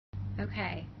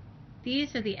Okay,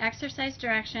 these are the exercise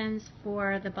directions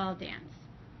for the ball dance.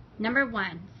 Number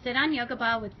 1, sit on yoga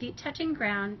ball with feet touching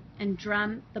ground and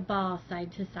drum the ball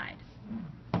side to side.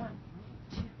 1,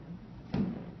 2, 3,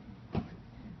 4,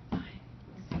 5,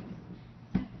 6, 7,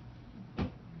 8,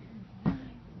 9,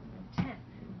 10.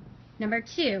 Number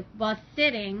 2, while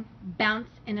sitting, bounce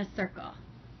in a circle.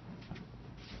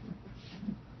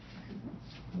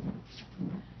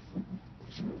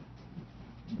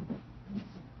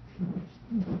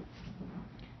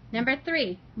 Number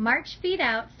 3, march feet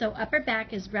out so upper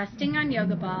back is resting on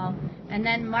yoga ball, and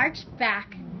then march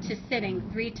back to sitting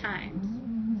 3 times.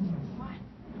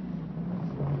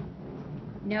 1.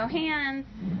 No hands.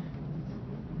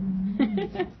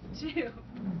 2.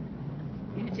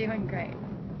 You're doing great.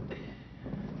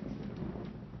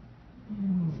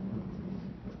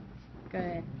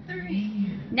 Good.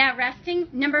 3. Now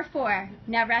number 4,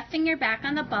 now resting your back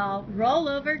on the ball, roll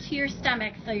over to your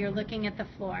stomach so you're looking at the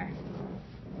floor.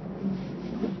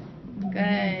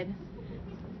 Good.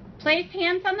 Place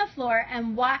hands on the floor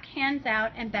and walk hands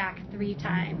out and back 3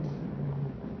 times.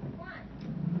 1.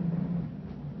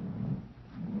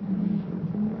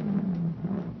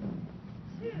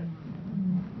 2.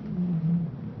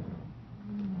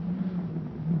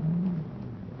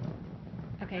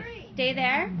 Okay, 3. stay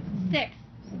there. 6.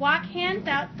 Walk hands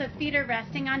out so feet are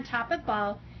resting on top of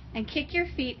ball and kick your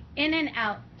feet in and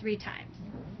out 3 times.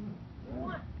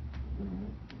 1,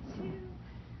 2,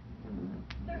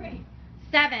 3.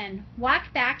 7.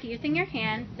 Walk back using your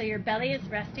hands so your belly is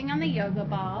resting on the yoga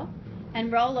ball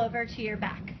and roll over to your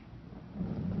back.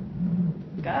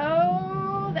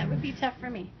 Go. That would be tough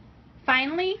for me.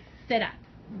 Finally, sit up.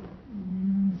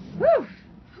 Woo.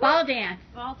 Ball dance.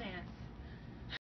 Ball dance.